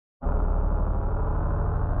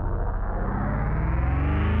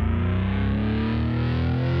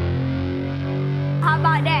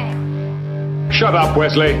Shut up,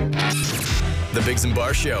 Wesley. The Biggs and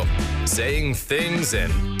Bar Show. Saying things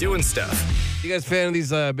and doing stuff. You guys fan of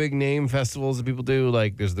these big name festivals that people do?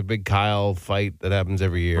 Like, there's the Big Kyle fight that happens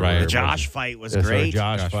every year. Right. The Josh fight was Sorry, great.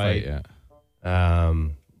 Josh fight. Yeah.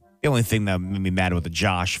 The only thing that made me mad with the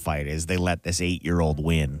Josh fight is they let this 8-year-old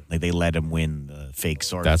win. Like, they let him win the fake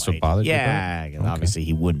sword That's fight. what bothered you Yeah, about it? obviously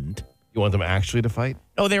he wouldn't. You want them actually to fight?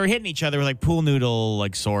 Oh, they were hitting each other with like pool noodle,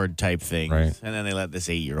 like sword type things. Right. And then they let this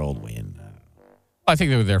 8-year-old win. I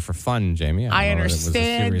think they were there for fun, Jamie. I don't know that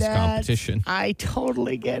understand it was a serious that. competition. I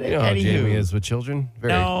totally get it. You know how Anywho. Jamie is with children?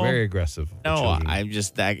 Very aggressive. with No, children. I'm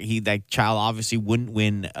just that child obviously wouldn't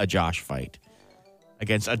win a Josh fight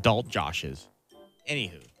against adult Joshes.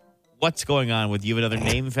 Anywho, what's going on with you? Another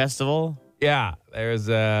name festival? Yeah, there's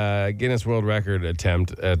a Guinness World Record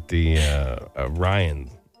attempt at the Ryan.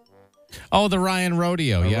 Oh, the Ryan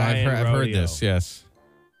Rodeo. Yeah, Ryan I've heard Rodeo. this, yes.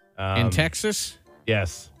 In Texas?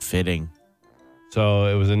 Yes. Fitting. So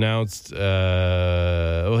it was announced.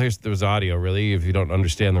 There was audio, really. If you don't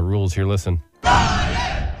understand the rules here, listen.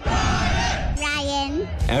 Ryan.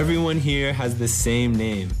 Everyone here has the same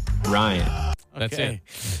name, Ryan. That's Okay.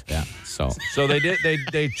 it. Yeah. So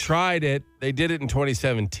They tried it. They did it in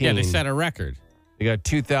 2017. yeah, they set a record. They got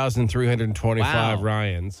 2,325 Wow.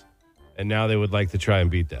 Ryans, and now they would like to try and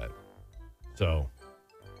beat that. So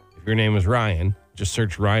if your name is Ryan, just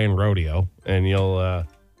search Ryan Rodeo, and they'll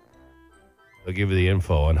give you the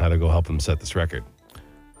info on how to go help them set this record.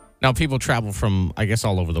 Now people travel from, I guess,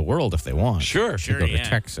 all over the world if they want. Sure. To go to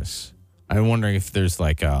Texas. I'm wondering if there's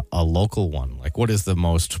like a local one. Like, what is the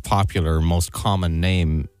most popular, most common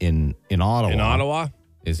name in Ottawa? In Ottawa?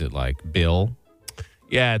 Is it like Bill?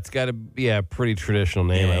 Yeah, it's got to be a pretty traditional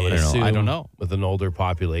name, I would assume. I don't know. With an older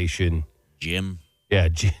population. Jim. Yeah,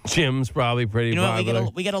 Jim's probably pretty You know what? popular.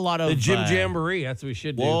 We get a lot of The Jim Jamboree, that's what we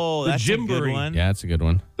should do. Whoa, the that's a good Jimboree. one. Yeah, that's a good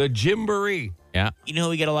one. The Jimboree. Yeah. You know,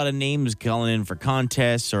 we get a lot of names calling in for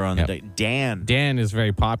contests or on Yep. the Dan. Dan is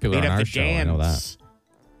very popular We'd on have our the show. I know that. dance.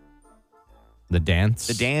 The dance.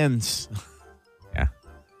 The Dans. Yeah.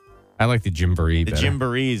 I like the Jimboree The better.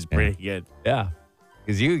 Jimboree is pretty good. Yeah.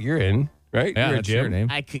 Because you're in, right? Yeah, you're a that's Jim. your name.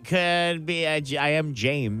 I could be. I am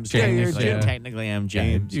James. Yeah, you're Technically, Jim. technically I'm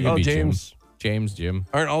James. You could Oh, be James. James, Jim.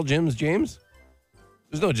 Aren't all Jims James?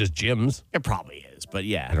 There's no just Jims. It probably is, but I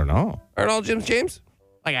yeah. don't know. Aren't all Jims James?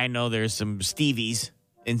 Like I know there's some Stevies.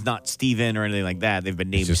 It's not Steven or anything like that. They've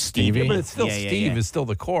been named just Stevie. Stevie? But it's still Yeah, Steve yeah. is still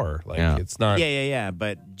the core. Like Yeah. it's not Yeah.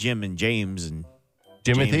 But Jim and James and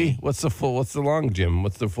Jimothy. Jamie. What's the long Jim?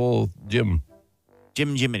 What's the full Jim?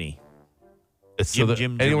 Jim Jiminy. It's Jim, so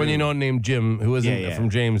Jim, anyone Jeru. you know named Jim who isn't Yeah.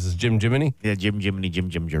 from James is Jim Jiminy Yeah, Jim Jiminy, Jim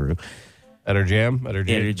Jeru. at her jam at her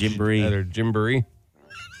Yeah, her Jimboree. at her Jimboree.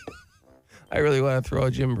 I really want to throw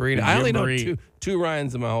a Jimboree. I only know Jimboree. two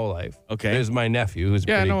Ryans in my whole life. Okay. There's my nephew who's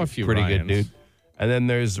Yeah, I pretty, know a few pretty good Ryans. dude. And then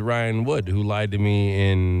there's Ryan Wood who lied to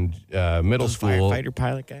me in middle school. Firefighter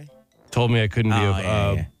pilot guy. Told me I couldn't be Oh, a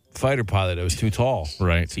yeah. fighter pilot. I was too tall.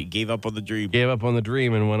 Right. So he gave up on the dream. Gave up on the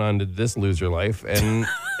dream and went on to this loser life. And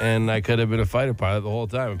and I could have been a fighter pilot the whole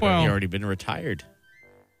time. Well, He already been retired.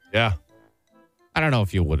 yeah. I don't know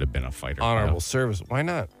if you would have been a fighter. Honorable pilot. service. Why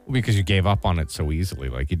not? Because you gave up on it so easily.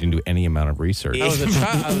 Like, you didn't do any amount of research. I was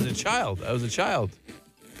a child. I was a child.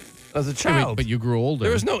 But you grew older.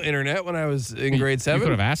 There was no internet when I was in grade You 7.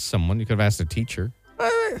 could have asked someone. You could have asked a teacher.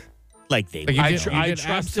 Like they. Like you I did, tr- you I did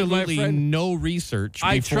trusted my absolutely friend. no research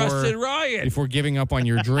I before, trusted Ryan. before giving up on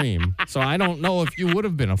your dream. So I don't know if you would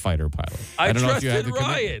have been a fighter pilot. I don't know if you had trusted the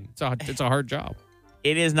commitment. Ryan. It's a hard job.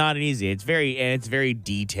 It is not easy. It's very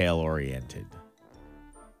detail oriented.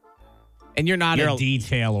 And you're not You're a a-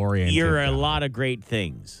 detail oriented. You're a lot of great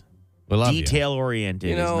things. We love you. Detail oriented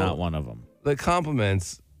You know- is not one of them. The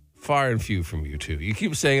compliments, far and few from you two. You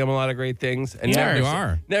keep saying I'm a lot of great things. And You never, are. say- You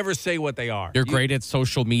are. Never say what they are. You're great at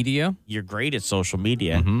social media. You're great at social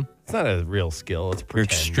media. It's not a real skill. It's You're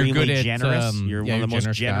pretend. extremely good at, generous. yeah, You're one of you're the most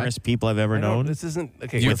generous guy. generous people I've ever I don't- known. This isn't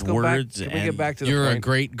okay. With Let's go words back. Can we get and- back to the You're point? a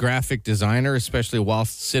great graphic designer, especially while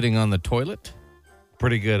sitting on the toilet.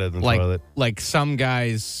 Pretty good at the Like, toilet. like some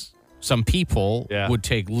guys, some people Yeah. would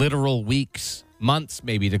take literal weeks, months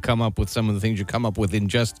maybe to come up with some of the things you come up with in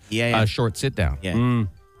just Yeah. a short sit down. Yeah. You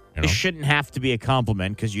know? It shouldn't have to be a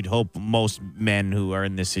compliment because you'd hope most men who are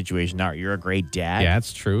in this situation are. You're a great dad. Yeah,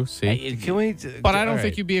 that's true. See, Can we? but I don't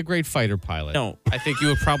think you'd be a great fighter pilot. No. I think you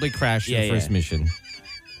would probably crash Yeah, your first yeah. mission.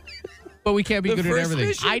 But we can't be The good at first everything.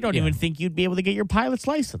 mission? I don't even think you'd be able to get your pilot's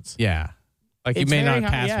license. Yeah, like you It's may very not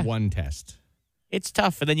hard, pass yeah. one test. It's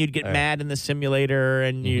tough, and then you'd get mad in the simulator,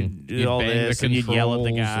 and you'd do You'd all bang the this, and you'd yell at the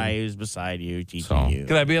controls guy and- who's beside you, teaching So- you.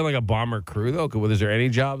 Could I be on like a bomber crew though? Is there any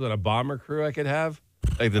jobs on a bomber crew I could have?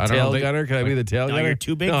 Like the I don't tail know, gunner? Can I be the tail No, gunner? you're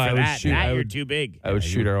too big No, for I would that. shoot. You're too big. I would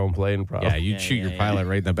shoot our own plane, probably. Yeah, you'd shoot your pilot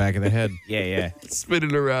right in the back of the head. Yeah.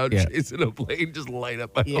 Spinning around, Yeah. chasing a plane, just light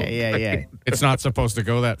up my own Yeah. plane. It's not supposed to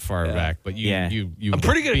go that far back, but you. I'm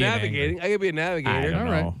pretty good at being navigating. angry. I could be a navigator. I don't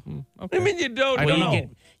All right. know. I mean, you don't I don't know. know.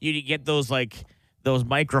 You get those those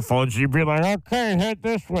microphones. You'd be like, okay, head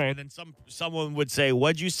this way. And then someone would say,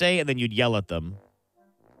 "What'd you say?" And then you'd yell at them.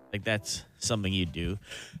 Like that's something you'd do.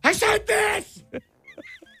 I said this.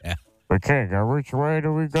 Yeah. Okay, now which way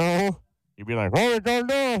do we go? You'd be like, "Oh, we go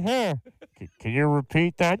north here." Can you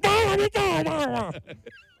repeat that? Like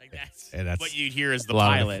that's what you'd hear as the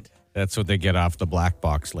pilot. That's what they get off the black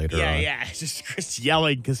box later on. Yeah. It's just Chris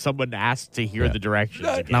yelling because someone asked to hear the directions.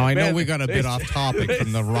 again. Now, I know Man, we got a bit off topic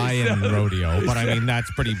from the Ryan rodeo, but I mean, that's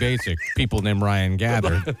pretty basic. People named Ryan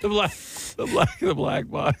gathered. the black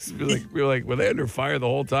box. Be like, were they under fire the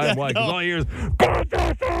whole time? Why? Because all you hear is,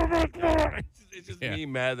 it's just me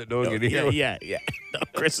mad that no one can hear. Yeah. No,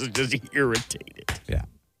 Chris is just irritated Yeah.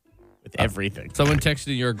 with everything. Someone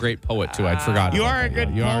texted you're a great poet, too. I'd forgotten. You about are a that.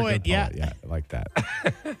 good You are a poet, good yeah. Yeah, I like that.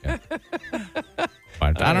 Yeah.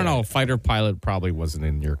 But I don't know. Fighter pilot probably wasn't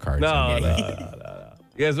in your cards. No.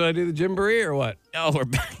 You guys want to do the Jamboree or what? Oh, we're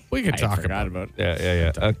back. We can talk forgot about about it.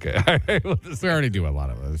 Yeah. Okay. All right. Well, We already do a lot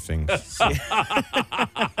of other things.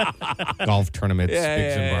 Golf tournaments, Yeah,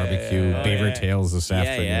 Bigs and yeah, Barbecue, yeah. Beaver Tails this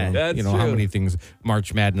afternoon. yeah. That's You know, how true. many things,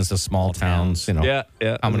 March Madness of small towns, you know.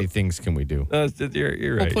 Yeah. How many things can we do? No,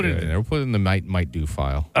 you're right. We'll put it in there. We'll put it in the might do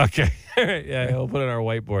file. Okay. All right. Yeah, we'll put it on our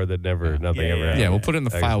whiteboard that nothing ever happened. Yeah, we'll put it in the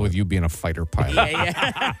file with you being a fighter pilot.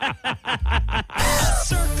 Yeah.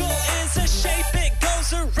 Circle is a shape, it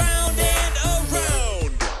goes around and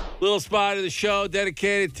around. Little spot of the show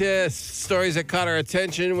dedicated to stories that caught our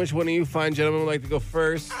attention. Which one of you fine gentlemen would like to go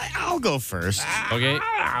first? I'll go first. Okay.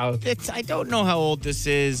 I don't know how old this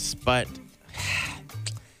is, but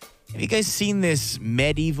have you guys seen this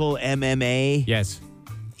medieval MMA? Yes.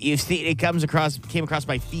 You've seen it came across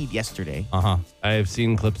my feed yesterday. Uh-huh. I have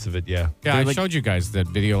seen clips of it, yeah. Yeah, I showed you guys that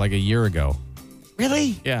video like a year ago.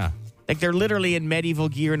 Really? Yeah. Like they're literally in medieval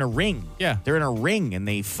gear in a ring. Yeah. They're in a ring and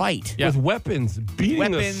they fight. Yeah. With weapons, beating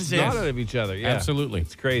the Weapons snot and- out of each other. Yeah. Absolutely.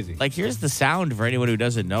 It's crazy. Like here's the sound for anyone who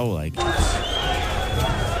doesn't know. Like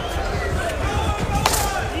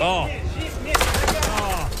Oh.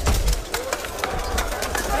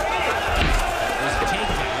 there's a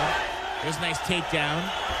takedown. There's a nice takedown.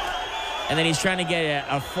 And then he's trying to get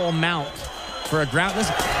a full mount for a ground.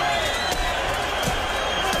 Listen.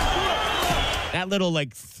 That little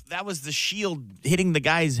that was the shield hitting the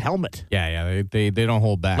guy's helmet. Yeah. They don't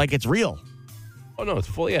hold back. Like it's real. Oh, no, it's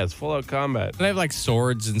full. Yeah, it's full out combat. They have like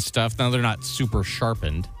swords and stuff. Now they're not super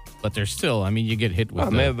sharpened, but they're still. I mean, you get hit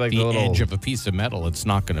with they have, like, the the little- edge of a piece of metal. It's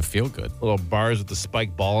not going to feel good. Little bars with the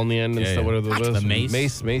spike ball in the end and Yeah, stuff. yeah. What are those? What? The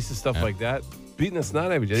mace? Mace and stuff like that. Beating the snot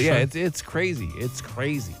out of each other. Sure. Yeah, it's crazy. It's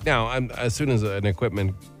crazy. Now, as soon as an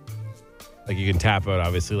equipment, like you can tap out,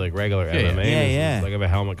 obviously, like regular Yeah, yeah. MMA. Yeah. Like if a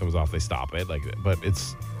helmet comes off, they stop it. But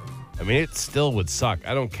it's, I mean, it still would suck.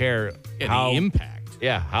 I don't care Yeah, how the impact.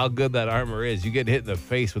 Yeah, how good that armor is. You get hit in the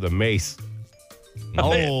face with a mace.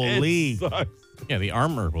 Holy. It sucks. Yeah, the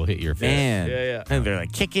armor will hit your face. Man. Yeah. And they're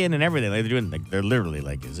like kicking and everything. Like they're literally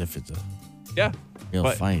like as if it's a Yeah. real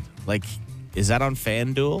But- fight. Like, is that on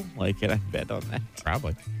FanDuel? Like, can I bet on that?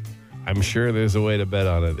 Probably. I'm sure there's a way to bet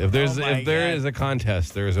on it. If there God. is a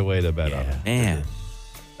contest, there's a way to bet on it. Man.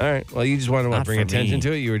 All right. Well, you just wanted to Not bring for attention me.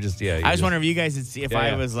 to it. You were just I was wondering if you guys would see if Yeah, I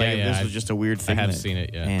yeah. was like, Yeah, if yeah, this I- was just a weird I thing. have that- seen it,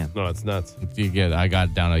 yeah. Man. No, it's nuts. I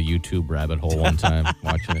got down a YouTube rabbit hole one time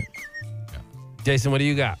watching it. Jason, what do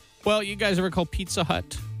you got? Well, you guys ever call Pizza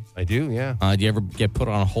Hut? I do. Yeah. Do you ever get put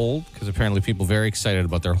on hold? Because apparently people very excited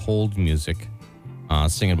about their hold music,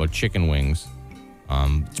 singing about chicken wings.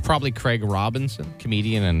 It's probably Craig Robinson,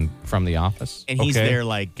 comedian and from The Office. And he's Okay. their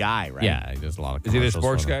like guy, right? Yeah, he does a lot of Is he the commercials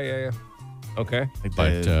sports for them. guy? Yeah. Okay. Like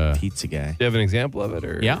But, the pizza guy. Do you have an example of it?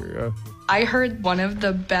 Or Yeah. I heard one of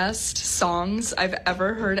the best songs I've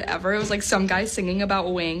ever heard ever. It was like some guy singing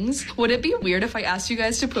about wings. Would it be weird if I asked you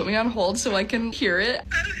guys to put me on hold so I can hear it?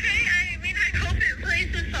 Okay, I hope it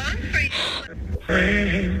plays the song for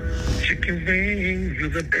you. Chicken wings are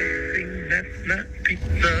the best thing that's not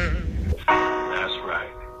pizza. That's right.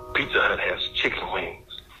 Pizza Hut has chicken wings.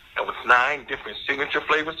 And with 9 different signature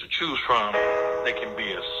flavors to choose from, they can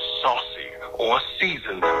be as saucy or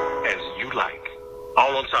seasoned as you like.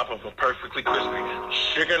 All on top of a perfectly crispy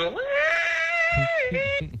chicken wing.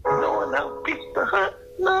 No, Pizza Hut.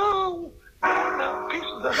 No,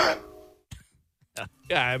 Pizza Hut.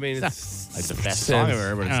 Yeah, I mean, it's Like the best song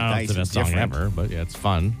ever, but it's I don't know if nice it's the and best song different. ever, but yeah, it's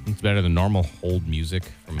fun. It's better than normal hold music.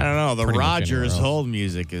 From I don't know. The pretty much anywhere Rogers else. hold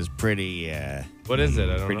music is pretty. What is it?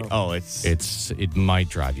 I don't pretty. know. Oh, it's It might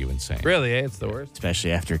drive you insane. Really, it's the worst.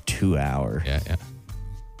 especially after 2 hours. Yeah.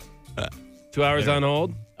 2 hours on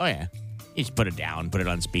hold? Oh yeah. You just put it down, put it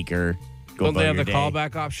on speaker. Go Don't they have about the your day.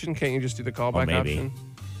 callback option? Can't you just do the callback maybe. option?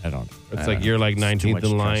 I don't. It's I like don't you're know. like It's 19th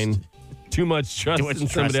in line. trust. Too much trust Too much in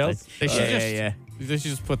somebody trust. else? They should Yeah. They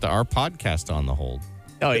should just put our podcast on the hold.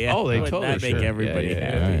 Oh yeah. Oh, they Wouldn't totally that make should. everybody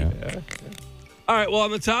Yeah, happy. All right, well,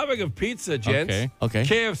 on the topic of pizza, gents. Okay.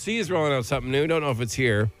 KFC is rolling out something new. Don't know if it's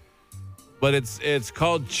here, but it's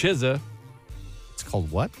called Chizza. It's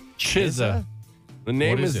called what? Chizza. The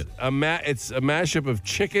name What is is it? it's a mashup of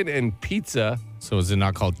chicken and pizza. So is it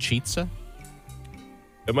not called Chizza?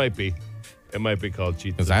 It might be. It might be called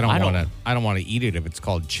Chizza. Because I don't want to eat it if it's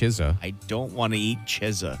called Chizza. I don't want to eat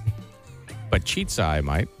Chizza. But Chizza I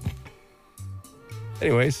might.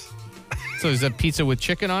 Anyways, So is that pizza with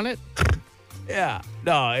chicken on it? yeah.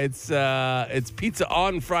 No, it's pizza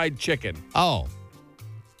on fried chicken. Oh.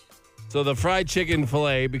 So the fried chicken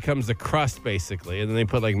fillet becomes the crust, basically, and then they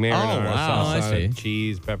put like marinara wow, sauce I on it, see.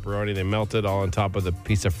 cheese, pepperoni. They melt it all on top of the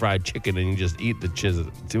piece of fried chicken, and you just eat the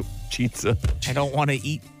chizza. I don't want to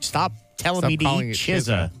eat. Stop telling me Stop to calling eat it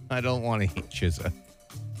Chizza. I don't want to eat Chizza.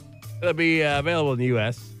 It'll be available in the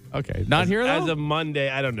U.S. Okay. Not here, though? As of Monday.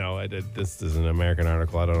 I don't know. This is an American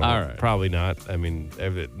article. I don't know. All right. Probably not. I mean,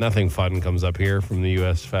 nothing fun comes up here from the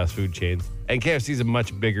U.S. fast food chains. And KFC is a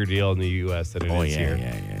much bigger deal in the U.S. than it is here.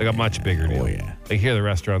 yeah, Like a much bigger deal. Oh, yeah. Like here, the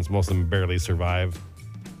restaurants, most of them barely survive.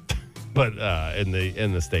 But in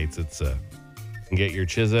the States, it's you can get your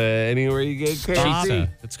Chizza anywhere you get KFC. Chizza.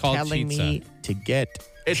 It's called telling Chizza. me to get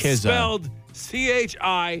It's Chizza. spelled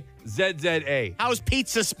Chizza. How's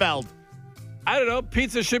pizza spelled? I don't know.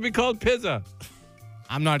 Pizza should be called pizza.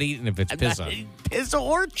 I'm not eating if it's pizza. Pizza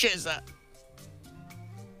or Chizza?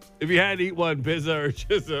 If you had to eat one, pizza or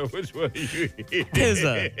Chizza, which one do you eat?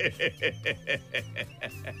 Pizza.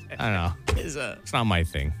 I don't know. Pizza. It's not my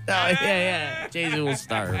thing. Oh, yeah. Jason will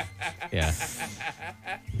starve. Yeah.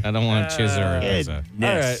 I don't want Chizza or pizza.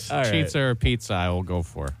 Goodness. All right. Pizza or pizza I will go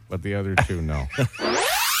for. But the other two, no.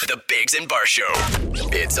 The Bigs and Bar Show.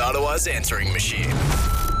 It's Ottawa's answering machine.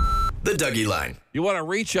 The Dougie Line. You want to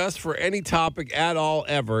reach us for any topic at all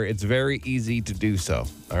ever, it's very easy to do so.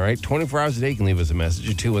 All right? 24 hours a day, you can leave us a message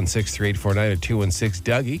at 216-3849 or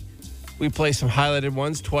 216-DOUGY. We play some highlighted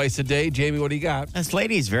ones twice a day. Jamie, what do you got? This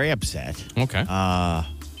lady is very upset. Okay. I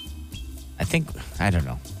don't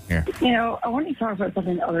know. Here. You know, I want to talk about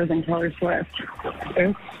something other than Taylor Swift.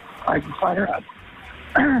 Oops, I just fired her up.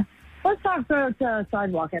 Let's talk about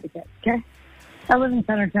sidewalk etiquette, okay? I live in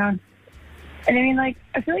Centertown. And I mean, like,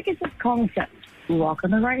 I feel like it's just common sense. You walk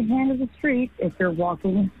on the right hand of the street if you're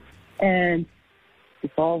walking, and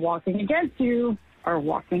people walking against you are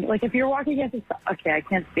walking. Like, if you're walking against okay, I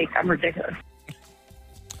can't speak. I'm ridiculous.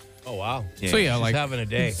 Oh, wow. So, yeah, She's like having a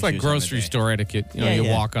day. It's like She's having a grocery day. store etiquette. You know, Yeah, you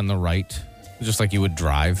yeah. walk on the right, just like you would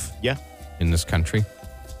drive Yeah. in this country.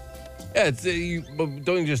 Yeah, but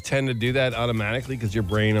don't you just tend to do that automatically because your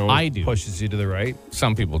brain always I do. pushes you to the right?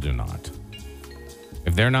 Some people do not.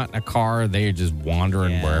 If they're not in a car, they're just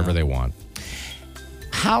wandering Yeah. wherever they want.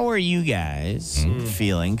 How are you guys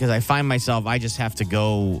feeling? Because I find myself, I just have to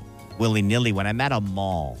go willy-nilly when I'm at a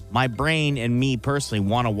mall. My brain and me personally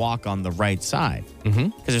want to walk on the right side.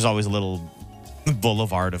 Because there's always a little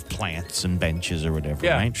boulevard of plants and benches or whatever,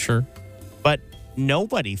 Yeah. right? Sure. But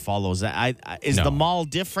nobody follows that. Is No. the mall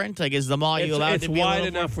different? Like, is the mall you allowed It's to be a wide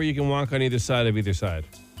little enough where you can walk on either side of either side.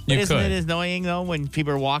 But You isn't could. it annoying, though, when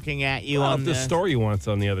people are walking at you Well, on if the store you want's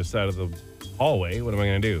on the other side of the hallway, what am I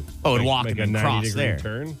going to do? Oh, and walk make and a cross 90-degree there.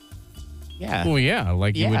 turn? Yeah. Well, yeah,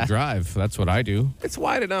 like you Yeah. would drive. That's what I do. It's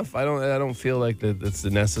wide enough. I don't feel like that's the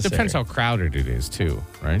necessary. Depends how crowded it is, too,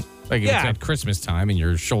 right? Like if Yeah. it's at Christmas time and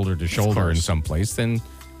you're shoulder to shoulder in some place, then,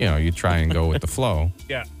 you know, you try and go with the flow.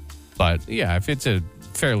 Yeah. But, yeah, if it's a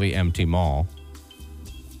fairly empty mall,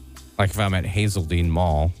 like if I'm at Hazeldean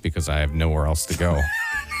Mall because I have nowhere else to go.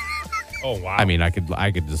 Oh, wow. I mean, I could do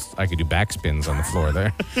backspins on the floor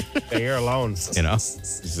there. Hey, you're alone. You know,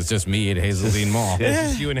 it's just me at Hazeldean Mall. It's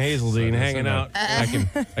just you and Hazeldean hanging out. I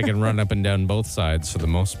can run up and down both sides for the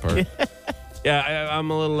most part. Yeah,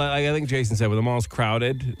 I'm a little, like I think Jason said, when the mall's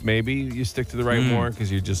crowded, maybe you stick to the right more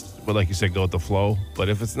because you just, well, like you said, go with the flow. But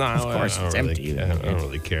if it's not, Of course, I don't it's really, empty. I don't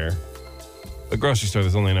really care. The grocery store,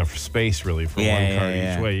 there's only enough space really for Yeah, one car yeah,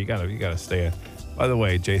 each yeah. way. You gotta stay. By the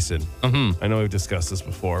way, Jason, I know we've discussed this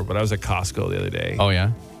before, but I was at Costco the other day. Oh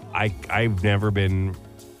yeah, I've never been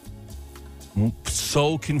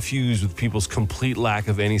so confused with people's complete lack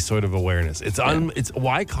of any sort of awareness. It's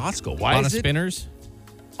why Costco? Why A lot is of it spinners.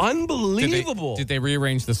 unbelievable? Did they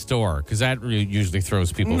rearrange the store? Because that usually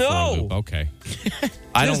throws people for a loop. Okay.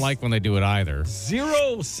 I don't like when they do it either.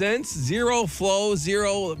 0 cents, zero flow,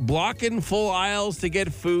 zero blocking full aisles to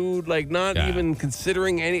get food, like not even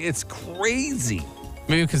considering any. It's crazy.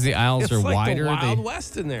 Maybe because the aisles It's are like wider. the Wild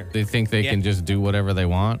West in there. They think they can just do whatever they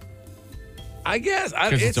want. I guess.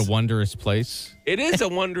 Because it's a wondrous place. It is a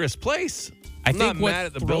wondrous place. I I'm think not what mad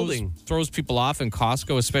at the building. throws people off in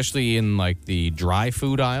Costco, especially in like the dry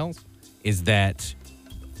food aisles, is that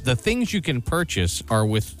the things you can purchase are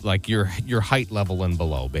with like your height level and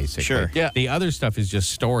below, basically. Sure. Yeah. The other stuff is just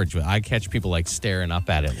storage. I catch people like staring up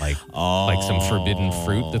at it like some forbidden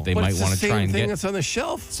fruit that they But might it's want the to try same and thing get. that's on the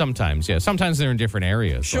shelf. Sometimes, yeah. Sometimes they're in different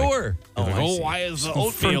areas. Sure. Why is the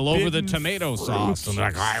oatmeal over the tomato sauce? And they're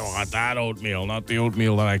like, I want that oatmeal, not the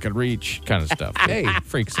oatmeal that I could reach, kind of stuff. Hey.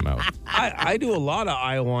 Freaks them out. I do a lot of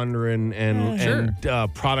eye wandering and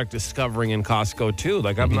product discovering in Costco too.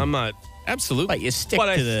 Like I'm not. Absolutely. But you stick But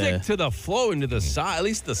I to the stick to the flow and to the side, at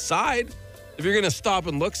least the side. If you're gonna stop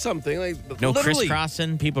and look something, like no literally,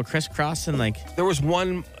 crisscrossing, people crisscrossing like there was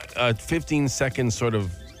one 15-second sort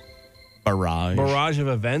of barrage of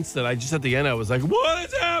events that I just at the end I was like, what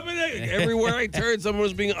is happening? Like, everywhere I turned, someone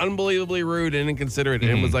was being unbelievably rude and inconsiderate,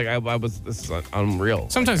 and it was like this is unreal.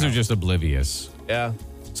 Sometimes they're just oblivious. Yeah.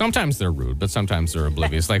 Sometimes they're rude, but sometimes they're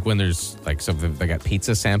oblivious. Like when there's like something, they got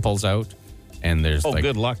pizza samples out. And there's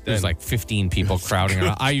good luck then. There's like 15 people crowding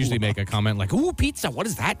around. I usually make a comment like, "Ooh, pizza! What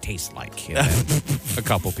does that taste like?" And then a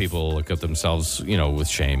couple people look at themselves, with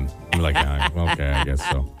shame. I'm like, "Okay, I guess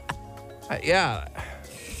so."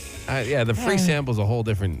 The free sample is a whole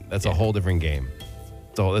different. That's a whole different game.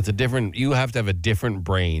 So it's a different. You have to have a different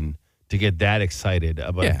brain to get that excited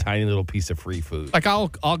about a tiny little piece of free food. Like I'll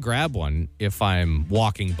grab one if I'm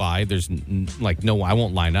walking by. There's I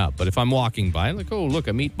won't line up. But if I'm walking by, like, oh, look,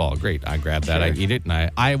 a meatball. Great. I grab that. I eat it.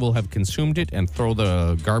 And I will have consumed it and throw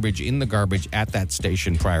the garbage in the garbage at that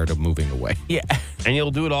station prior to moving away. Yeah. And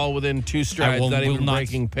you'll do it all within 2 strides, not even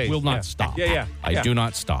breaking pace. Will not stop. Yeah. I do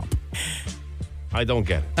not stop. I don't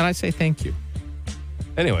get it. And I say thank you.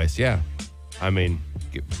 Anyways, I mean,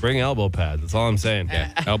 bring elbow pads. That's all I'm saying.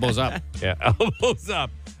 Yeah. Elbows up. Yeah, elbows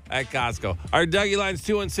up at Costco. Our Dougie line's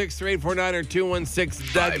 216-3849 or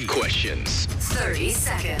 216-DOUGY. 5 questions. 30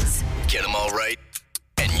 seconds. Get them all right,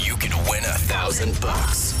 and you can win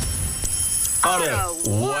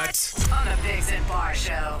 $1,000. What? On the Biggs and Bar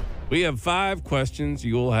Show. We have 5 questions.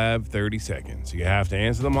 You'll have 30 seconds. You have to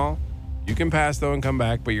answer them all. You can pass, though, and come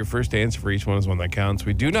back, but your first answer for each one is one that counts.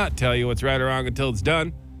 We do not tell you what's right or wrong until it's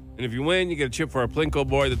done. And if you win, you get a chip for our Plinko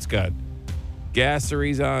board that's got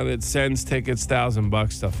gasseries on it, sends tickets,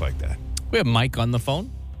 $1,000, stuff like that. We have Mike on the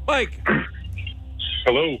phone. Mike.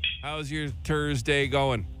 Hello. How's your Thursday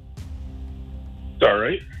going? It's all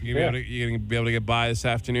right. You gonna be able to get by this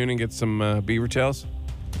afternoon and get some beaver tails?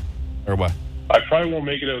 Or what? I probably won't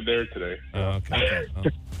make it out there today. Oh, okay.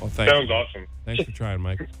 Well, thanks. Sounds awesome. Thanks for trying,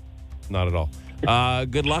 Mike. Not at all.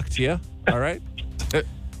 Good luck to you. All right.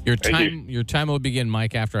 Your time will begin,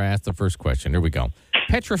 Mike, after I ask the first question. Here we go.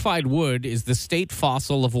 Petrified wood is the state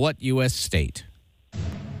fossil of what U.S. state?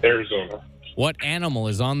 Arizona. What animal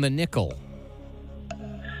is on the nickel?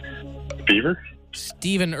 Beaver?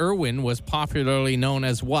 Stephen Irwin was popularly known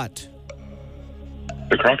as what?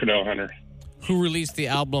 The crocodile hunter. Who released the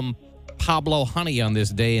album Pablo Honey on this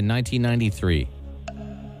day in 1993?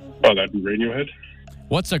 Oh, that'd be Radiohead.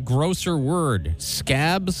 What's a grosser word,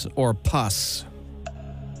 scabs or pus?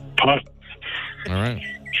 Pus. All right.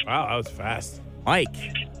 Wow, that was fast. Mike.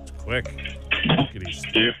 Quick.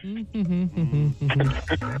 Yeah.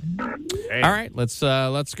 All right, let's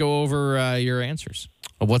go over your answers.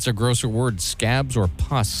 What's a grosser word, scabs or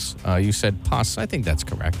pus? You said pus. I think that's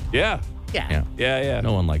correct. Yeah. Yeah.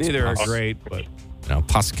 No one likes Neither pus. are great, but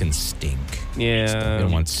pus can stink. yeah. You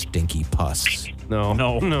don't want stinky pus. No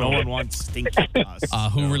one wants stinky pus.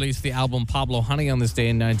 Who released the album Pablo Honey on this day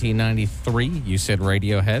in 1993? You said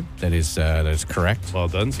Radiohead. That is correct. Well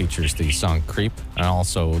done. Features the song Creep and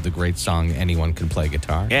also the great song Anyone Can Play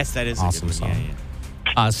Guitar. Yes, that is awesome a good one. song.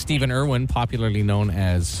 Yeah. Stephen Irwin, popularly known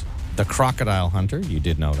as the Crocodile Hunter. You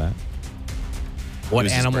did know that. What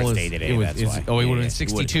was his animal birthday is? today, It was. that's why. Oh, he would have Yeah, been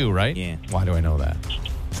 62, right? Yeah. Why do I know that?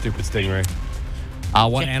 Stupid stingray.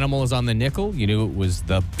 What animal is on the nickel? You knew it was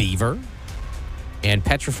the beaver. And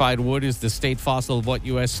petrified wood is the state fossil of what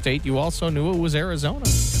U.S. state? You also knew it was Arizona.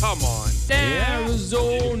 Come on.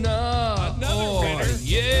 Arizona. Another winner.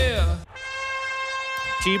 Yeah.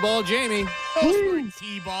 T-ball Jamie. Those weren't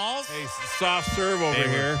T-balls. Hey, soft serve over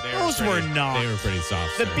here. Those were not. They were pretty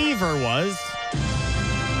soft. The Beaver was.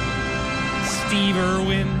 Steve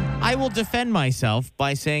Irwin. I will defend myself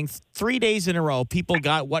by saying 3 days in a row, people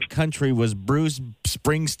got what country was Bruce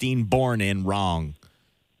Springsteen born in wrong.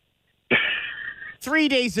 3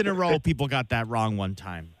 days in a row, people got that wrong one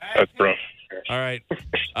time. That's rough. All right.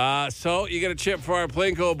 So you get a chip for our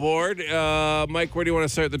Plinko board. Mike, where do you want to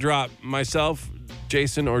start the drop? Myself,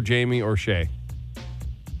 Jason, or Jamie, or Shay?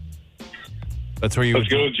 That's where you Let's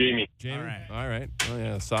would go with Jamie. Jamie? All right. Oh,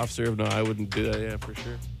 yeah. Soft serve. No, I wouldn't do that. Yeah, for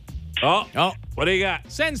sure. Oh, what do you got?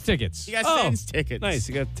 Sens tickets. You got Sens tickets. Nice.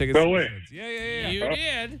 You got tickets. No way. Yeah. You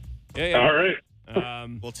did. Yeah. All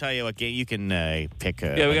right. We'll tell you what game you can pick.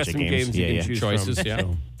 Yeah, we got some games you can choose Choices, from. yeah.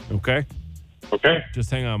 So, okay. Okay. Just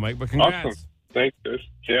hang on, Mike. But congrats. Awesome. Thanks, guys.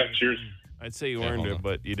 Yeah, cheers. I'd say you Yeah, earned hold it, on.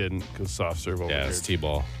 but you didn't because soft serve over Yeah, here. it's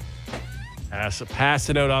T-ball.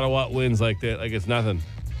 Passing out Ottawa wins like that, like it's nothing.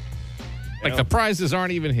 Like the prizes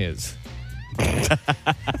aren't even his.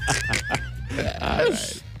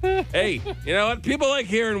 Hey, you know what? People like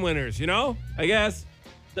hearing winners, you know? I guess. Is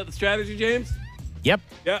that the strategy, James? Yep.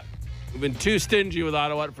 Yeah. We've been too stingy with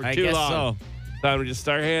Ottawa for I too guess long. so. Time to just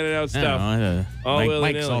start handing out I stuff. don't know,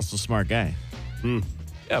 willy-nilly. Mike's also a smart guy.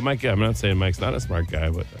 Yeah, Mike. I'm not saying Mike's not a smart guy,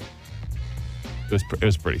 but it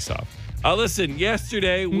was pretty soft. Listen,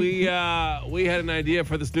 yesterday we had an idea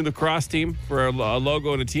for this new lacrosse team for a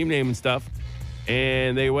logo and a team name and stuff,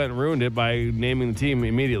 and they went and ruined it by naming the team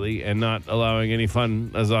immediately and not allowing any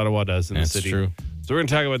fun as Ottawa does in That's the city. true. So we're gonna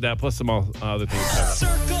talk about that plus some other things.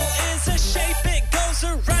 Circle is a shape, it goes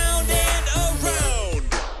around and around.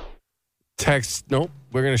 Text. Nope.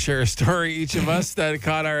 We're gonna share a story each of us that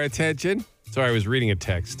caught our attention. Sorry, I was reading a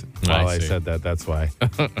text while I see. said that. That's why.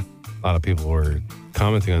 A lot of people were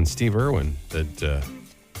commenting on Steve Irwin that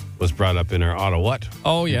was brought up in our OttaWHAT.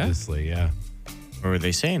 Oh, yeah? Previously, yeah. What were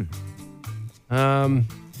they saying?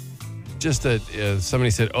 Just that somebody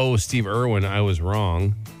said, "Oh, Steve Irwin, I was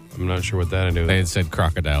wrong." I'm not sure what that had to do with They it. had said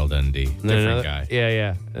Crocodile Dundee. And then Different another- guy.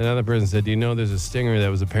 Yeah. Another person said, "Do you know there's a stinger that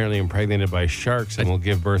was apparently impregnated by sharks and will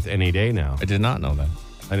give birth any day now?" I did not know that.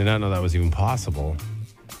 I did not know that was even possible.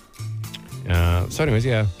 So anyways,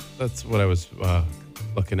 yeah, that's what I was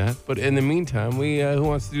looking at. But in the meantime, who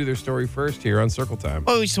wants to do their story first here on Circle Time?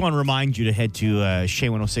 Well, we just want to remind you to head to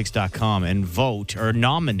shay106.com and vote or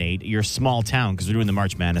nominate your small town because we're doing the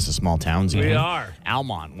March Madness of small towns. We again. are.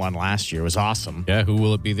 Almont won last year. It was awesome. Yeah, who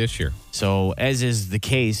will it be this year? So, as is the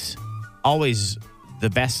case, always the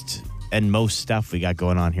best and most stuff we got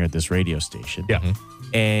going on here at this radio station. Yeah.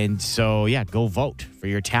 And so, yeah, go vote for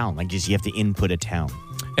your town. Like, just you have to input a town.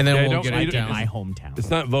 And then Yeah, we'll don't- get you it don't- down. My hometown. It's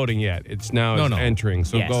not voting yet. It's now No, it's no. entering.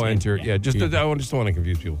 So Yes, go enter. yeah. Yeah, just I don't want to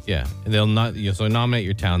confuse people. Yeah, and they'll not. So nominate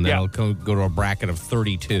your town. Then Yeah. it'll go to a bracket of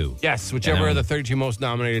 32. Yes, whichever And are then- the 32 most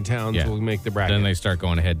nominated towns Yeah. will make the bracket. Then they start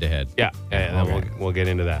going head to head. yeah, and then Okay. we'll get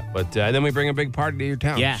into that. But then we bring a big party to your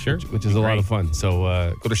town. Yeah. Sure. which is a lot of fun.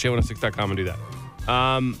 So go to shay106.com and do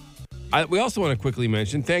that. We also want to quickly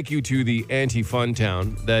mention thank you to the anti-fun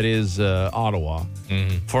town that is Ottawa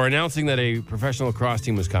for announcing that a professional lacrosse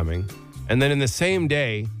team was coming. And then in the same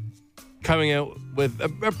day, coming out with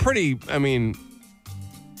a pretty,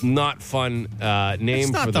 not fun name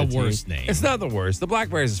It's not for the the team. worst name. It's not the worst. The Black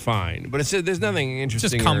Bears is fine, but there's nothing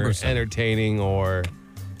interesting or cumbersome. entertaining or...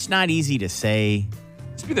 It's not easy to say.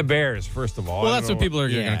 Let's be the Bears, first of all. Well, I that's don't what know people are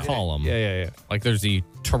going to call them. Yeah. Like there's the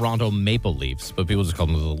Toronto Maple Leafs, but people just call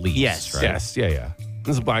them the Leafs. Yes. right? Yes, yeah.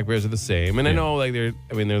 The Black Bears are the same. And I know they're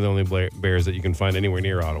the only bears that you can find anywhere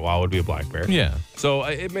near Ottawa would be a black bear. Yeah. So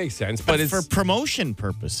it makes sense. But it's for promotion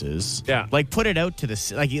purposes, Yeah. like put it out to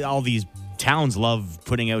the all these towns love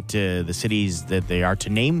putting out to the cities that they are to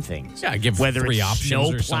name things. Yeah, give whether 3 it's options snow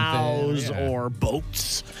or something. plows Yeah. or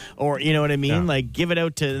boats or you know what I mean. Yeah. Like give it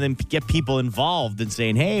out to them, get people involved and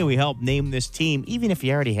saying, "Hey, we helped name this team," even if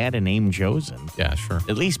you already had a name chosen. Yeah, sure.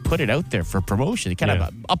 At least put it out there for promotion. It kind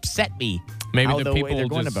of upset me. Maybe how the way people they're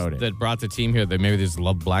going just- about it. that brought the team here, maybe they just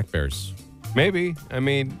love Black Bears. maybe.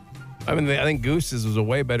 I think Goose's was a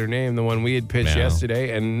way better name than one we had pitched Yeah.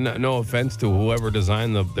 yesterday. And no offense to whoever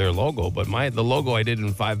designed their logo, but the logo I did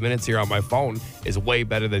in 5 minutes here on my phone is way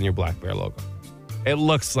better than your Black Bear logo. It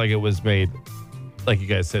looks like it was made, like you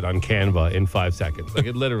guys said, on Canva in 5 seconds. Like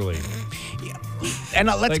it literally. And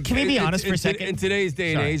Like, can we be honest for a second? In today's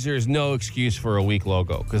day and Sorry. age, there's no excuse for a weak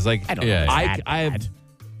logo because, like, I don't Yeah. know. I have.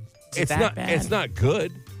 It's that not. bad? It's not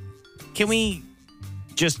good. Can we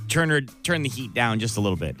just turn the heat down just a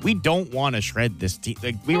little bit? We don't want to shred this team.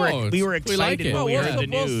 Like we were we like excited it. when we We'll heard the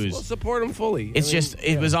news. We'll support them fully. It's just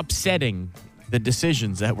it was upsetting the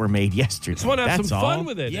decisions that were made yesterday. Just want to have That's some all. fun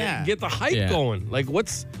with it. Yeah. And get the hype going. Like, what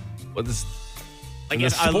this? Like the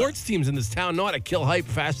guess I- sports teams in this town know how to kill hype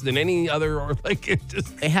faster than any other, or like it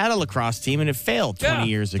just. They had a lacrosse team and it failed 20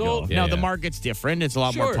 years ago. Yeah, now, the yeah. market's different. It's a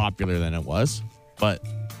lot more popular than it was. But,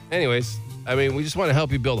 anyways, I mean, we just want to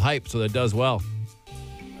help you build hype so that it does well.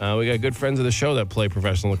 We got good friends of the show that play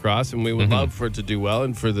professional lacrosse, and we would love for it to do well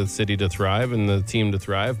and for the city to thrive and the team to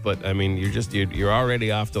thrive. But I mean, you're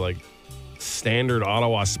already off to like standard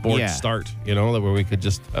Ottawa sports start, you know, where we could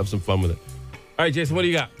just have some fun with it. All right, Jason, what do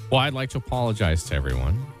you got? Well, I'd like to apologize to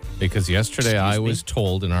everyone because yesterday I was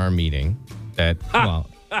told in our meeting that,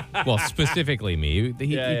 well, specifically me,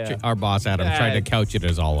 our boss Adam tried to couch it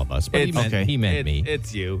as all of us, but he meant me.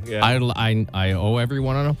 It's you. Yeah. I owe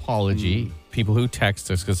everyone an apology. People who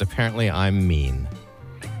text us, because apparently I'm mean.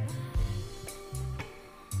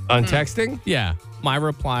 On texting? Yeah. My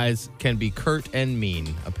replies can be curt and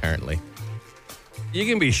mean, apparently. You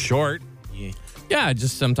can be short. Yeah,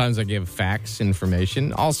 just sometimes I give facts,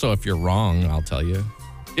 information. Also, if you're wrong, I'll tell you.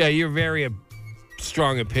 Yeah, you're very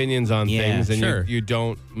strong opinions on things, and you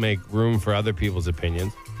don't make room for other people's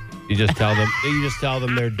opinions. You just tell them. You just tell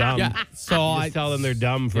them they're dumb. Yeah, so I tell them they're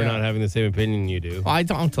dumb for not having the same opinion you do. I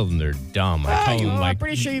don't tell them they're dumb. I tell them I'm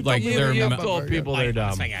pretty sure you've told people they're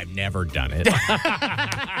dumb. I'm saying I've never done it.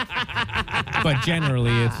 But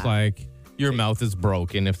generally, it's like your mouth is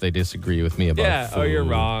broken if they disagree with me about food. Or you're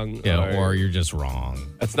wrong. Yeah, or you're just wrong.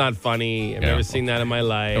 That's not funny. I've never seen that in my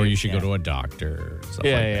life. Or you should go to a doctor. Or stuff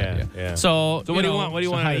like that. So what do you want? What do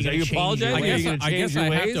you want? Are you apologizing? I guess I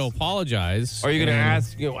have to apologize. Or are you going to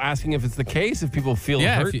ask? Asking if it's the case, if people feel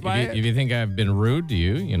hurt by it. If you think I've been rude to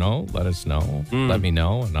you, let us know. Let me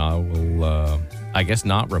know, and I will. I guess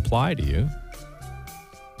not reply to you.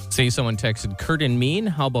 See, someone texted curt and mean.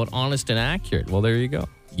 How about honest and accurate? Well, there you go.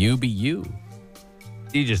 You be you.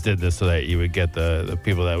 You just did this so that you would get the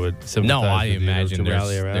people that would sympathize. No, I with you imagine to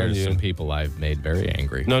rally around there's you. some people I've made very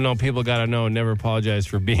angry. No, people got to know. Never apologize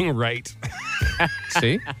for being right.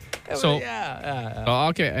 See? So,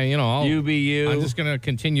 okay, I'll, you be you. I'm just going to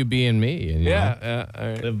continue being me. And, all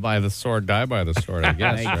right. Live by the sword, die by the sword, I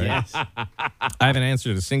guess. Right? I haven't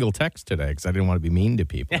answered a single text today because I didn't want to be mean to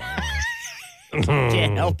people.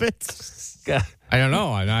 Can't help it. I don't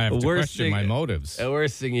know. And I have to question my motives. The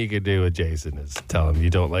worst thing you could do with Jason is tell him you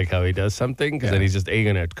don't like how he does something, because then he's just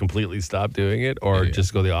going to completely stop doing it, or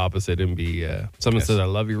just go the opposite and be. Someone says, "I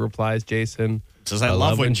love your replies, Jason." Says, "I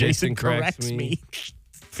love when Jason corrects me."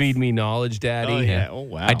 Feed me knowledge, Daddy. Oh, yeah. Oh,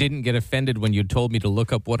 wow. I didn't get offended when you told me to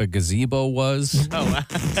look up what a gazebo was. Oh,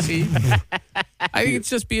 see? I think it's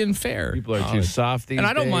just being fair. People are too soft these And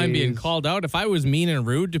I don't mind being days. called out. If I was mean and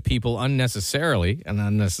rude to people unnecessarily, and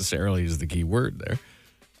unnecessarily is the key word there,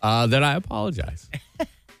 then I apologize.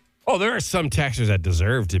 Oh, there are some texters that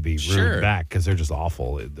deserve to be rude back because they're just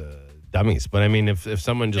awful, the dummies. But I mean, if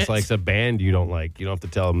someone just likes a band you don't like, you don't have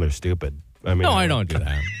to tell them they're stupid. I mean, no, I don't do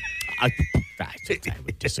that. I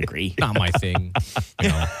would disagree. Not my thing.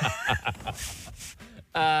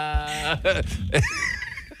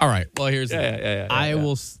 All right. Well, here's the thing.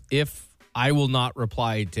 I will not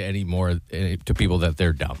reply to any more to people that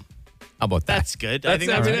they're dumb. How about that? That's good. That's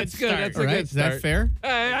good. That's a good Is that fair?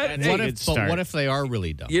 But what if they are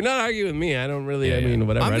really dumb? You're not arguing with me. I don't really. I mean,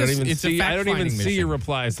 whatever. I don't even see your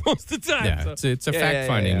replies most of the time. Yeah, so. it's a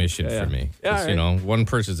fact-finding mission for me. Yeah, Because, one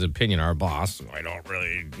person's opinion, our boss, I don't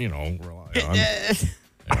really, rely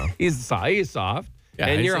on. He's soft,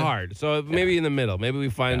 and you're hard. So maybe in the middle. Maybe we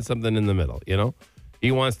find something in the middle,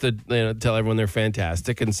 He wants to tell everyone they're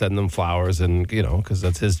fantastic and send them flowers and, because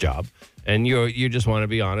that's his job. And you just want to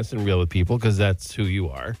be honest and real with people because that's who you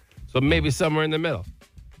are. So maybe somewhere in the middle,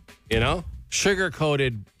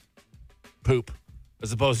 sugar-coated poop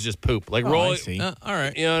as opposed to just poop. Like roll it. All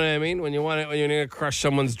right. You know what I mean? When you're going to crush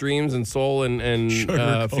someone's dreams and soul and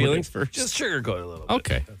feelings, just sugar-coat it a little bit.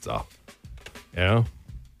 Okay. That's all.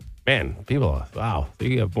 Man, people, wow.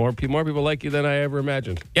 You have more people like you than I ever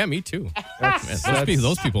imagined. Yeah, me too.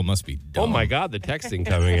 Those people must be dumb. Oh, my God, the texting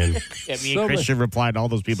coming in. Me and Christian replied to all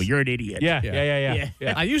those people, you're an idiot. Yeah.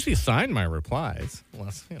 I usually sign my replies.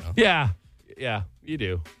 Unless, Yeah, you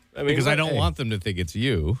do. I mean, because I don't want them to think it's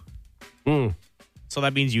you. So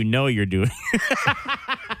that means you're doing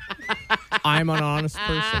I'm an honest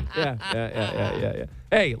person. Yeah.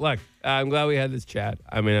 Hey, look, I'm glad we had this chat.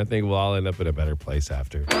 I mean, I think we'll all end up in a better place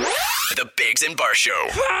after. The Biggs and Bar Show.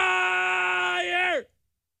 Fire!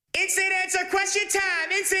 Instant answer question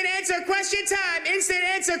time. Instant answer question time. Instant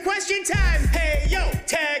answer question time. Hey, yo,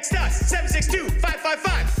 text us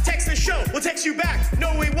 762-555. Text the show. We'll text you back.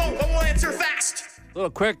 No, we won't, but we'll answer fast. A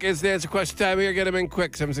little quick instant answer question time here. Get them in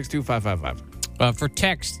quick, 762-555. For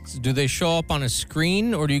texts, do they show up on a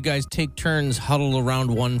screen or do you guys take turns huddled around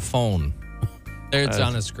one phone? There, it's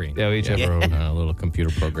on a screen. Yeah, we each have our own. A little computer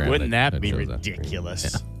program. Wouldn't that be shows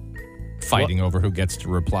ridiculous? Fighting over who gets to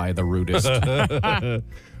reply the rudest.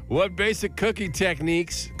 What basic cooking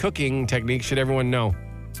techniques should everyone know?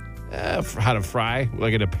 How to fry,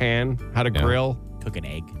 like in a pan. How to grill. Cook an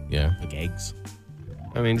egg. Yeah. Cook eggs.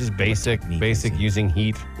 I mean, just basic using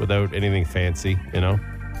heat without anything fancy, you know?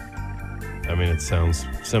 I mean, it sounds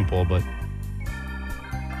simple, but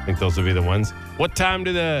I think those would be the ones. What time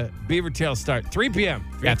do the Beaver Tails start? 3 p.m.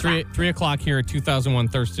 Yeah, 3 o'clock here at 2001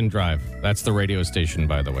 Thurston Drive. That's the radio station,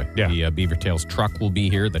 by the way. Yeah. The Beaver Tails truck will be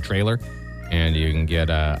here, the trailer, and you can get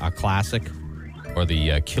a classic or the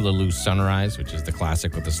Killaloo Sunrise, which is the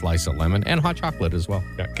classic with a slice of lemon, and hot chocolate as well.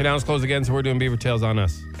 Yeah, canals closed again, so we're doing Beaver Tails on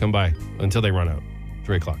us. Come by until they run out.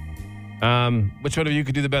 3 o'clock. Which one of you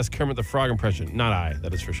could do the best Kermit the Frog impression? Not I,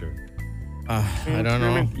 that is for sure. I don't know.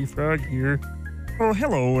 Kermit the Frog here. Oh,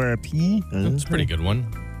 hello, P. That's a pretty good one.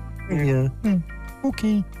 Yeah.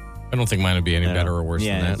 Okay. I don't think mine would be any better or worse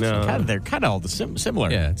than that. No. They're kind of all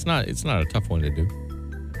similar. Yeah, it's not a tough one to do.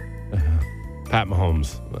 Pat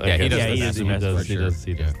Mahomes. Yeah, he does the best.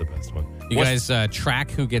 He does the best one. You guys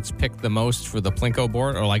track who gets picked the most for the Plinko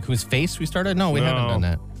board, or like whose face we started? No, we haven't done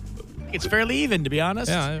that. It's fairly even, to be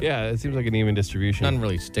honest. Yeah, it seems like an even distribution. None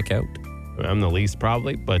really stick out. I'm the least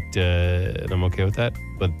probably, but and I'm okay with that.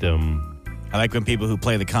 But I like when people who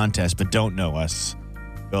play the contest but don't know us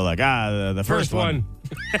go like, the first one.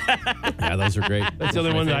 Yeah, those are great. That's the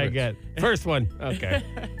only one that I get. First one. Okay.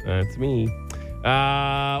 That's me.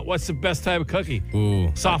 What's the best type of cookie?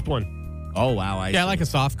 Ooh. Soft one. Oh, wow. I like a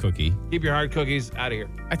soft cookie. Keep your hard cookies out of here.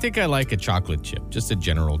 I think I like a chocolate chip, just a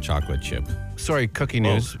general chocolate chip. Sorry, cookie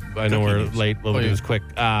news. I know we're late. Little news quick.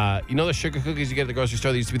 You know the sugar cookies you get at the grocery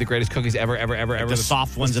store that used to be the greatest cookies ever? The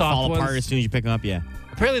soft ones that fall apart as soon as you pick them up, yeah.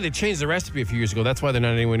 Apparently they changed the recipe a few years ago. That's why they're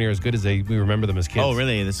not anywhere near as good as we remember them as kids. Oh,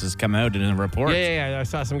 really? This has come out in a report? Yeah. I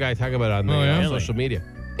saw some guy talk about it on social media.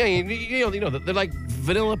 Yeah, you know, they're like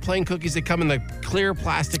vanilla plain cookies. They come in the clear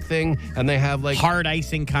plastic thing, and they have like hard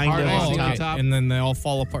icing on top. And then they all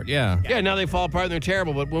fall apart. Yeah. Yeah, now they fall apart and they're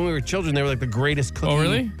terrible. But when we were children, they were like the greatest cookie. Oh,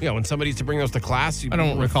 really? Yeah, when somebody used to bring those to class, I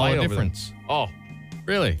don't recall a difference. Oh.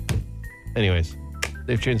 Really? Anyways,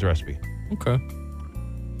 they've changed the recipe. Okay.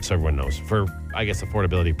 So everyone knows. For, I guess,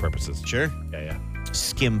 affordability purposes. Sure. Yeah.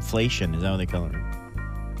 Skimflation, is that what they call it?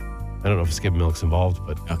 I don't know if skim milk's involved,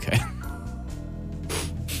 but... Okay.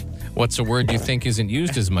 What's a word you think isn't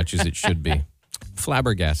used as much as it should be?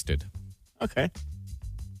 Flabbergasted. Okay.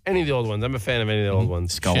 Any of the old ones. I'm a fan of any of the old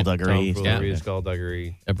ones. Skullduggery.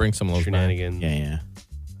 Skullduggery. Bring some of those shenanigans. Yeah.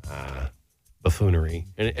 Buffoonery.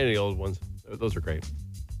 Any of the old ones. Those are great.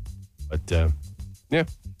 But, yeah.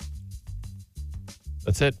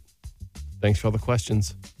 That's it. Thanks for all the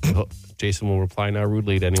questions. Jason will reply now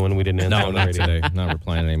rudely to anyone we didn't answer on the radio. Today. Not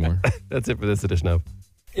replying anymore. That's it for this edition of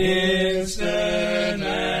Instant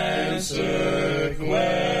Answer Rolling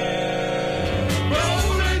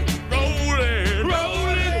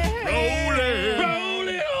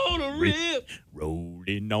on a rib.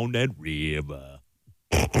 Rolling on that river.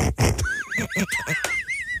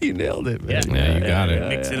 You nailed it, man. Yeah, you got it.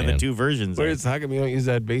 Mix it in the two versions. How come you don't use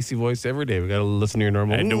that bassy voice every day? We got to listen to your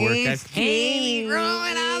normal. And to work. Hey,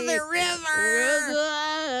 rolling on the river.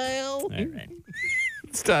 All right.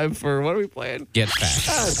 It's time for, what are we playing? Get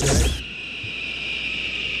Fact.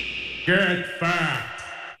 Get fact.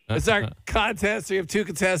 It's our contest. We have two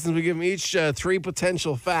contestants. We give them each 3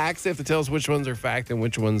 potential facts. They have to tell us which ones are fact and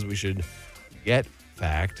which ones we should get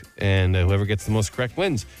fact. And whoever gets the most correct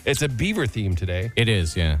wins. It's a beaver theme today. It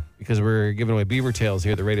is, yeah. Because we're giving away beaver tails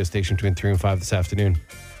here at the radio station between 3 and 5 this afternoon.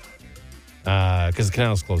 Because the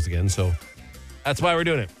canal's closed again. So that's why we're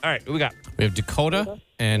doing it. All right, who we got? We have Dakota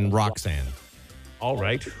and Roxanne. All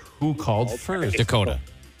right. Who called first? Dakota.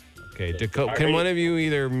 Okay, Dakota. Can one of you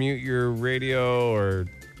either mute your radio or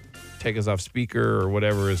take us off speaker or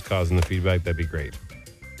whatever is causing the feedback? That'd be great.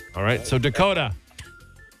 All right. So, Dakota.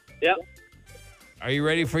 Yep. Are you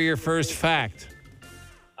ready for your first fact?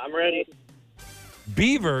 I'm ready.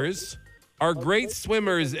 Beavers are great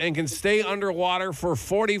swimmers and can stay underwater for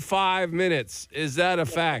 45 minutes. Is that a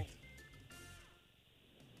fact?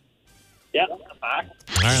 Yep. Fact.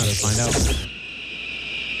 All right, let's find out.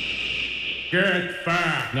 Get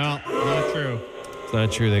fact. No, not true. It's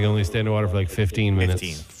not true. They can only stay underwater for like 15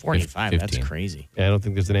 minutes. 45. 15. That's crazy. Yeah, I don't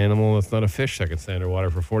think there's an animal that's not a fish that can stay underwater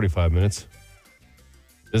for 45 minutes.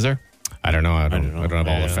 Is there? I don't know. I don't have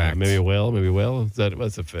all the facts. Maybe a whale.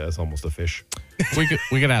 That's almost a fish. we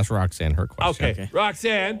could ask Roxanne her question. Okay.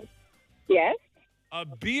 Roxanne. Yes? A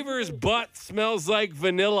beaver's butt smells like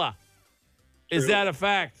vanilla. Is that a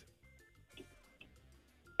fact?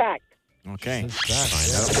 Fact. Okay.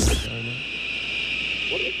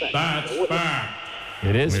 That's fact.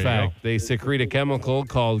 It is There you fact. go. They secrete a chemical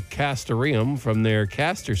called castoreum from their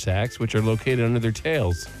castor sacs, which are located under their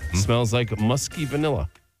tails. Smells like musky vanilla.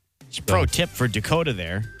 Pro tip for Dakota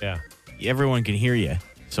there. Yeah. Everyone can hear you.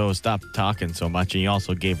 So stop talking so much. And you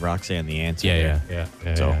also gave Roxanne the answer. Yeah.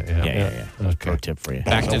 So, yeah. Okay. Pro tip for you.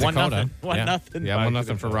 Back So to 1-0. Dakota. 1-0. Yeah,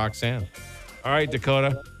 1-0 for Roxanne. All right,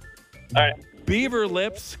 Dakota. All right. Beaver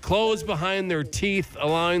lips close behind their teeth,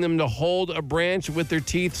 allowing them to hold a branch with their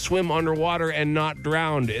teeth, swim underwater, and not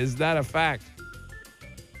drown. Is that a fact?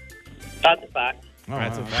 That's a fact.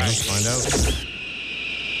 That's a fact. Let's find out.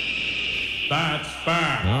 That's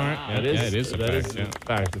fact. All right. That is, it is a that fact. is yeah. a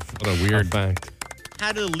fact. What a weird fact.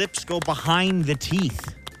 How do lips go behind the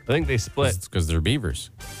teeth? I think they split. It's because they're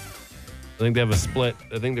beavers. I think they have a split.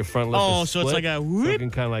 I think their front lip Oh, is so it's split, like a so whoop. it can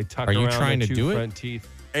kind of like tuck Are you around trying the to two do it? front teeth.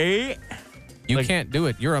 You Like- can't do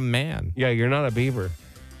it. You're a man. Yeah, you're not a beaver.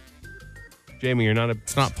 Jamie, you're not a.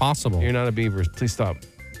 It's not possible. You're not a beaver. Please stop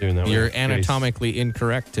doing that. with You're your face. anatomically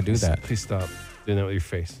incorrect to do that. Please stop doing that with your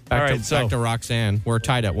face. Back, All to, right, so back to Roxanne. We're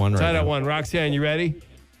tied at 1 right tied now. at 1. Roxanne, you ready?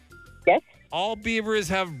 Yes. All beavers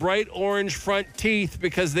have bright orange front teeth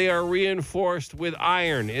because they are reinforced with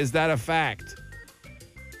iron. Is that a fact?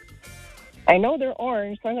 I know they're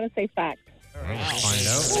orange, so I'm going to say fact. Let's find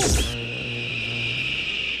out.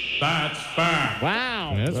 That's fact.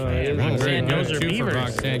 Wow. That's right. Roxanne knows her Two for beavers.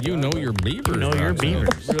 Roxanne. You know your beavers. You know your Roxanne.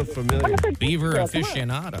 beavers. Real familiar. Beaver Yeah, come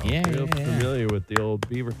on. aficionado. Yeah. Real familiar with the old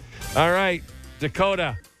beaver. All right,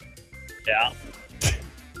 Dakota. Yeah.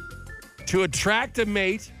 To attract a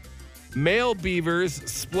mate, male beavers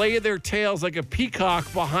splay their tails like a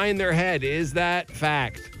peacock behind their head. Is that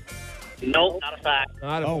fact? Nope, not a fact.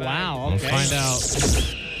 Not a Oh, fact. wow. Let's Okay. find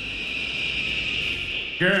out.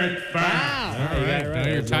 Get fact. All right, Now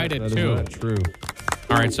you're tied at That is 2. not true.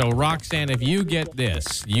 All right, so Roxanne, if you get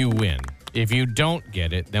this, you win. If you don't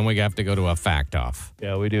get it, then we have to go to a fact off.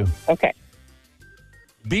 Yeah, we do. Okay.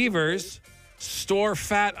 Beavers store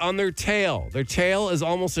fat on their tail. Their tail is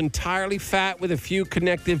almost entirely fat with a few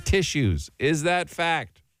connective tissues. Is that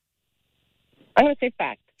fact? I'm going to say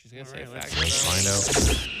fact. She's going to say fact. Let's find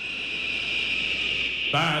out.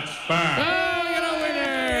 That's fact. Oh, we got a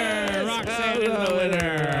winner! Roxanne is the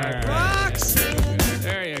winner. Roxanne.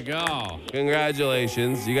 There you go.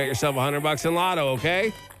 Congratulations. You got yourself $100 in Lotto,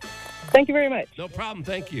 okay? Thank you very much. No problem.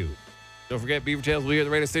 Thank you. Don't forget, Beaver Tales will be here at the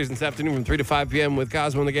radio station this afternoon from 3 to 5 p.m. with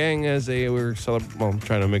Cosmo and the gang as we're trying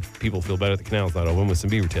to make people feel better. The canal's not open with some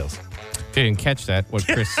Beaver Tales. If you didn't catch that, what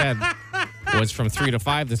Chris said was from 3 to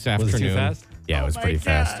 5 this afternoon. Was it too fast? Yeah, it was pretty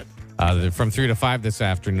fast. From 3 to 5 this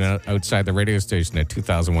afternoon outside the radio station at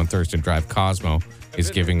 2001 Thurston Drive, Cosmo is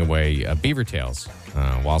giving away Beaver Tales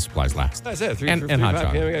while supplies last. That's it. 3 And to hot 5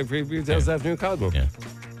 chocolate. p.m. We got free Beaver Tales this afternoon, Cosmo. Yeah.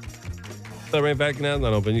 The right back canal's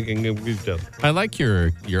not open. You can get Beaver Tales. I like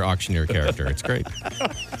your auctioneer character. It's great.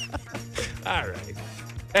 All right.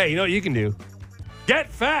 Hey, you know what you can do? Get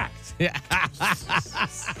facts. Yeah.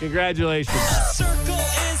 Congratulations. Circle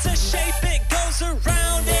is a shape, it goes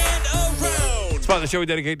around and around. Spot of the show we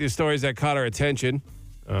dedicate to stories that caught our attention.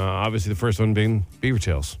 Obviously, the first one being Beaver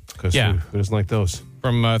Tales. Because Yeah. who doesn't like those?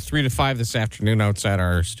 From 3 to 5 this afternoon outside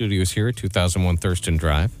our studios here at 2001 Thurston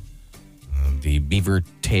Drive. The Beaver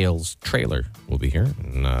Tales trailer will be here.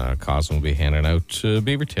 And Cosmo will be handing out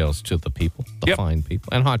Beaver Tales to the people, the Yep. fine people,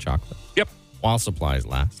 and hot chocolate. Yep. While supplies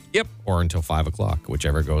last. Yep. Or until 5 o'clock,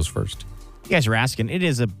 whichever goes first. You guys are asking. It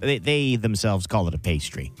is they themselves call it a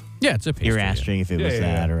pastry. Yeah, it's a pastry. You're asking if it was Yeah.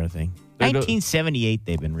 that or a thing. They do- 1978,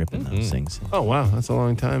 they've been ripping those things. Oh, wow. That's a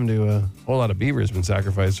long time to a whole lot of beaver has been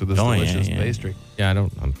sacrificed for this Oh, yeah, delicious yeah. pastry. Yeah,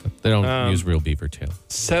 they don't use real beaver tail.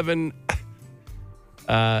 7.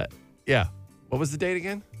 Yeah. What was the date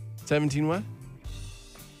again? 17 what?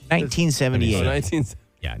 1978. 19.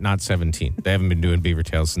 Yeah, not 17. They haven't been doing beaver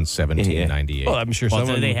tails since 1798. Well, I'm sure Well,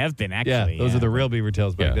 some of they them- have been, actually. Yeah, those are the real beaver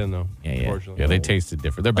tails back Yeah. then, though. Yeah, yeah. Unfortunately. Yeah, they tasted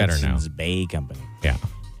different. They're better now. Hudson's Bay Company. Yeah.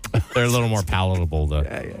 They're a little more palatable,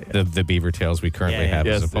 the beaver tails we currently Yeah, have,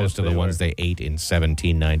 yeah. as Yes, opposed to yes, the they ones are. they ate in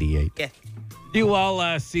 1798. You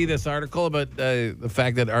all see this article about the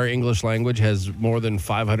fact that our English language has more than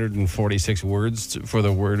 546 words for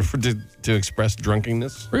the word to express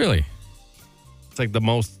drunkenness. Really? It's like the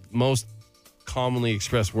most commonly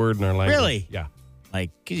expressed word in our language. Really? Yeah.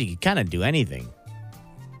 Like, 'cause you can kind of do anything.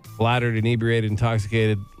 Bladdered, inebriated,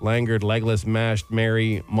 intoxicated, langured, legless, mashed,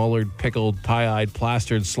 merry, mullered, pickled, pie-eyed,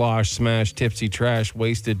 plastered, sloshed, smashed, tipsy, trash,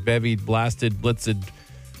 wasted, bevied, blasted, blitzed,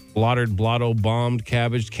 blottered, blotto, bombed,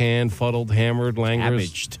 cabbaged, canned, fuddled, hammered, languors,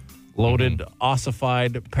 Cabbaged. Loaded,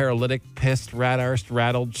 ossified, paralytic, pissed, rat-arsed,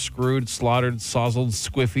 rattled, screwed, slaughtered, sozzled,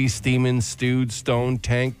 squiffy, steaming, stewed, stoned,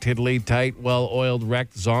 tanked, tiddly, tight, well-oiled,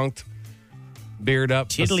 wrecked, zonked, beard up,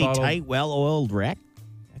 Tiddly besoddled. tight, well-oiled wreck?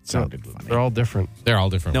 That sounded funny. They're all different. They're all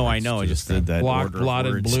different. No, words I know. to I this just did thing. that. Blocked, order of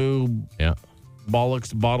blotted, words. blue, Yeah.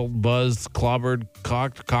 bollocks, bottled, buzzed, clobbered,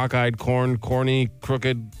 cocked, cockeyed, corn, corny,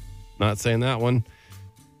 crooked. Not saying that one.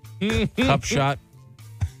 Cup shot.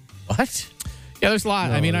 What? Yeah, there's a lot.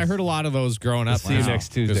 No, I mean, I there's- heard a lot of those growing up. See you next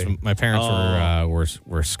Tuesday. 'Cause my parents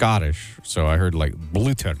were Scottish, so I heard like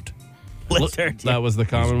blutard. Blizzard. That was the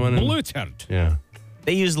common one. Blutard. Yeah.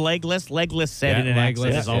 They use legless. Legless said in an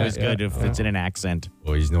accent is always good if it's in an accent.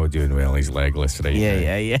 Oh, he's not doing well. He's legless today.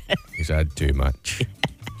 Yeah. He's had too much.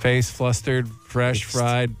 Face flustered, fresh,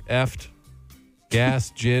 fried, effed, gas,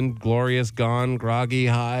 gin, glorious, gone, groggy,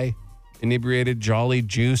 high, inebriated, jolly,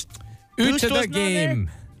 juiced. Out Goose to the wasn't on there? game.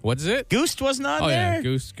 What is it? Goose wasn't on Oh there? yeah,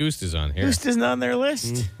 Goose is on here. Goose isn't on their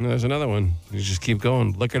list. There's another one. You just keep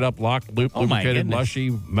going. Liquored up, locked, loop, Oh, my lubricated, goodness. lushy,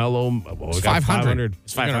 mellow. Well, we It's got 500.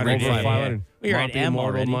 It's 500. Over Yeah, 500. We're at Lumpy, M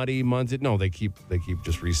mortal, already. muddy, munted. No, they keep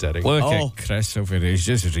just resetting. Look Oh. at Christopher. He's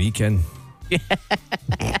just reeking.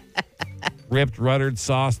 Ripped, ruddered,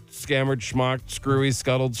 sauced, scammered, schmocked, screwy,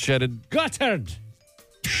 scuttled, shedded, Guttered.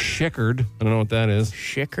 shickered. I don't know what that is.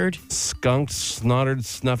 Shickered? Skunked, snottered,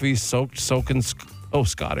 snuffy, soaked, soaking.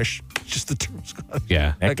 Scottish. Just the term Scottish.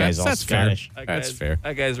 Yeah, That guy's all that's Scottish. Fair. That's fair.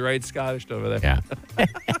 That guy's right Scottish over there. Yeah.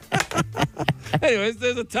 Anyways,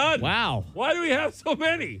 there's a ton. Wow. Why do we have so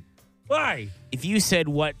many? Why? If you said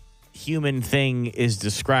what human thing is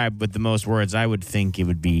described with the most words, I would think it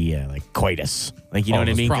would be like coitus. Like, you know what I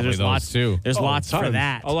there's mean? 'Cause probably there's those lots too. There's lots for tons.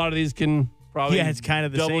 that. A lot of these can probably Yeah, it's kind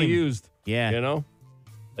of the double same. used. Yeah. You know?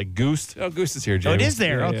 Like goose. Oh, goose is here, Jamie. Oh, it is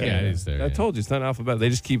there. Okay. Yeah, it is there. I yeah. told you, it's not alphabet. They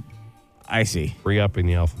just keep I see. re-upping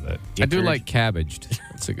the alphabet. I do like cabbaged.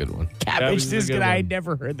 That's a good one. Cabbage is a is good good. I one.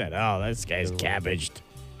 never heard that. Oh, this guy's cabbaged.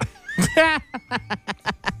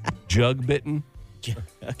 Jug bitten. I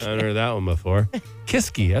haven't heard that one before.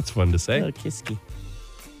 Kisky. That's fun to say. Oh, Kisky.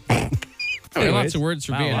 Lots of words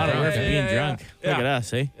for being a lot of drunk. words for being drunk. Look at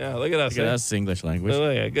us, eh? Yeah, look at us. Look at eh? us, English language. Oh,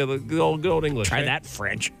 yeah, good old English. Try eh? that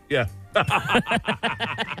French. Yeah.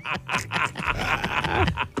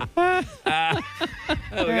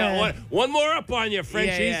 We got one more up on you,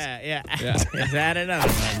 Frenchies. Yeah. Is that another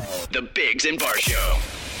one? The Biggs and Bar Show.